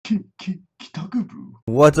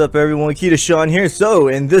What's up everyone, KitaSean here. So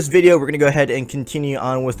in this video we're going to go ahead and continue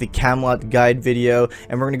on with the Camelot guide video,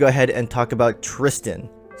 and we're going to go ahead and talk about Tristan.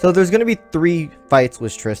 So there's going to be 3 fights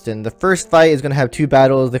with Tristan. The first fight is going to have 2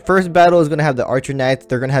 battles. The first battle is going to have the Archer Knights.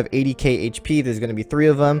 They're going to have 80k HP. There's going to be 3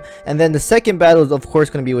 of them. And then the second battle is of course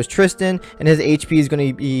going to be with Tristan, and his HP is going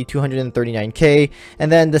to be 239k.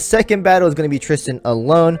 And then the second battle is going to be Tristan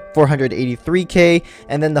alone, 483k.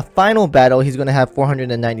 And then the final battle, he's going to have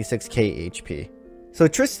 496k HP. So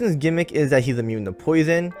Tristan's gimmick is that he's immune to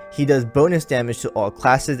poison. He does bonus damage to all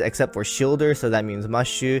classes except for Shielder, so that means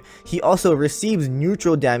Mushu. He also receives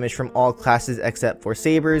neutral damage from all classes except for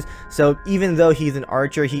Sabers. So even though he's an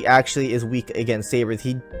archer, he actually is weak against Sabers.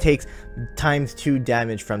 He takes ×2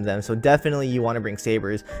 damage from them. So definitely you want to bring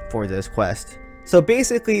Sabers for this quest. So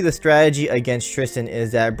basically the strategy against Tristan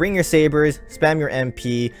is that bring your Sabers, spam your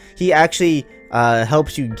MP. He actually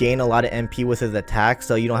helps you gain a lot of MP with his attack,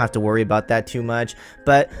 so you don't have to worry about that too much.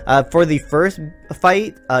 But for the first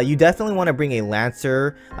fight, you definitely want to bring a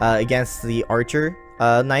Lancer against the Archer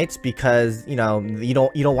Knights, because you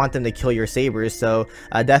don't want them to kill your Sabers. So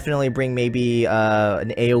definitely bring maybe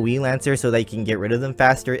an AoE Lancer so that you can get rid of them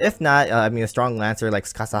faster. If not, I mean, a strong Lancer like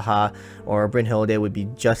Skasaha or Brynhilde would be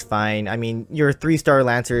just fine. I mean, your 3-star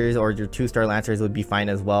Lancers or your 2-star Lancers would be fine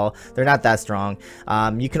as well. They're not that strong.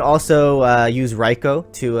 You can also use Raiko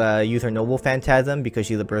to use her Noble Phantasm, because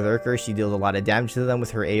she's a Berserker. She deals a lot of damage to them with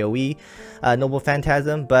her AoE Noble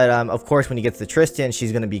Phantasm. But of course when he gets to Tristan,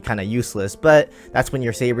 she's going to be kind of useless. But that's when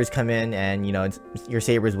your Sabers come in, and your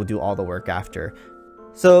Sabers will do all the work after.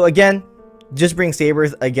 So again, just bring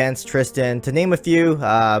Sabers against Tristan. To name a few,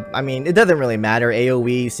 I mean, it doesn't really matter.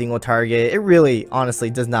 AoE, single target, it really honestly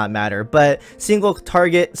does not matter. But single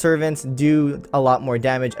target servants do a lot more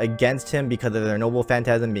damage against him because of their Noble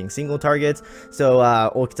Phantasm being single targets. So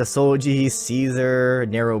Okita Soji, Caesar,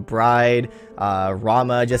 Narrow Bride,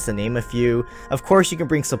 Rama, just to name a few. Of course you can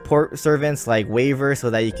bring support servants like Waver so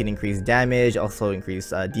that you can increase damage, also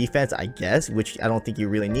increase defense, I guess, which I don't think you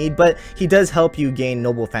really need, but he does help you gain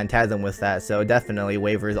Noble Phantasm with that. So definitely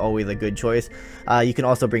Waver is always a good choice. You can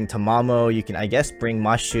also bring Tamamo, you can I guess bring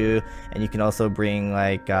Mashu, and you can also bring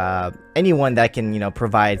like anyone that can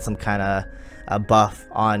provide some kind of a buff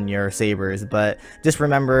on your Sabers. But just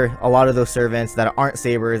remember, a lot of those servants that aren't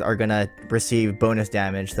Sabers are gonna receive bonus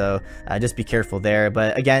damage, so just be careful there.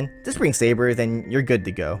 But again, just bring Sabers and you're good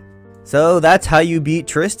to go. So that's how you beat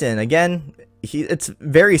Tristan. Again, it's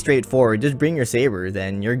very straightforward. Just bring your Sabers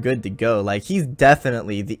and you're good to go. Like, he's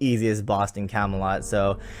definitely the easiest boss in Camelot,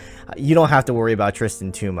 so you don't have to worry about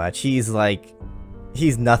Tristan too much.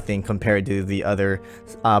 He's nothing compared to the other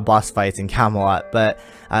boss fights in Camelot. But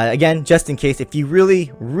again, just in case, if you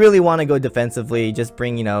really want to go defensively, just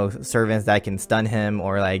bring servants that can stun him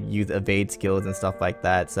or like use evade skills and stuff like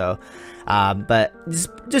that. So but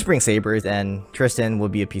just bring Sabers and Tristan will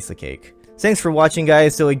be a piece of cake. Thanks for watching,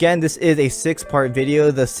 guys. So again, this is a 6-part video.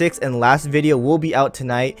 The 6th and last video will be out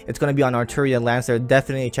tonight. It's going to be on Arturian Lancer.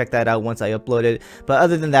 Definitely check that out once I upload it. But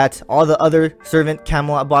other than that, all the other servant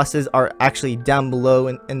Camelot bosses are actually down below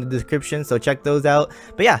in the description, so check those out.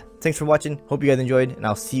 But yeah, thanks for watching. Hope you guys enjoyed, and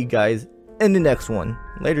I'll see you guys in the next one.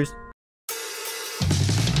 Laters.